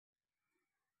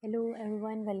Hello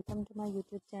everyone, welcome to my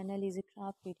YouTube channel Easy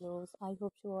Craft Videos. I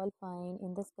hope you all fine.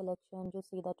 In this collection, you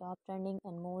see the top trending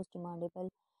and most demandable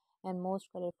and most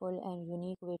colorful and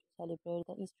unique way to celebrate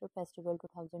the Easter Festival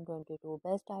 2022.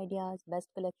 Best ideas, best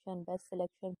collection, best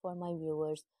selection for my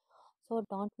viewers. So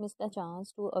don't miss the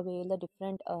chance to avail the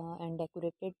different and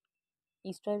decorated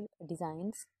Easter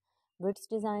designs. Width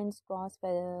designs are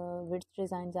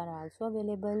also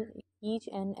available. Each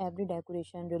and every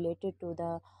decoration related to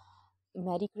the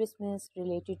Merry Christmas,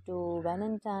 related to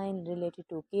Valentine, related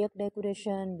to cake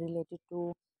decoration, related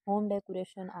to home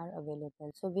decoration are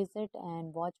available. So visit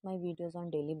and watch my videos on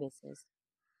daily basis.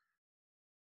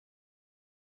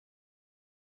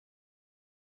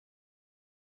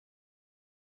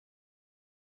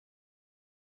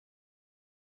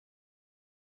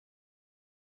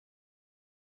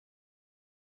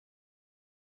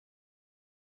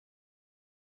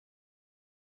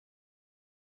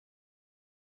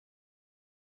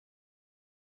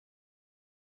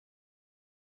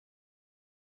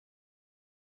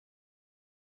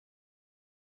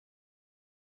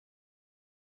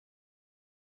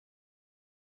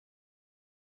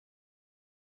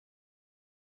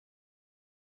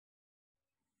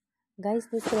 Guys,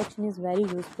 this collection is very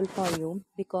useful for you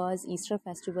because Easter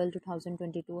Festival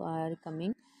 2022 are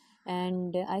coming,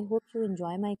 and I hope you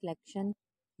enjoy my collection.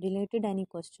 Related any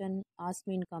question, ask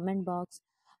me in comment box.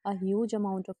 A huge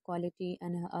amount of quality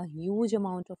and a huge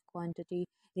amount of quantity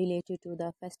related to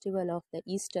the festival of the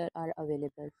Easter are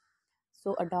available.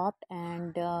 So adopt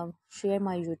and share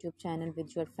my YouTube channel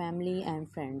with your family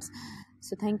and friends.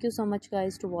 So thank you so much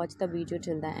guys to watch the video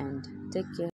till the end. Take care.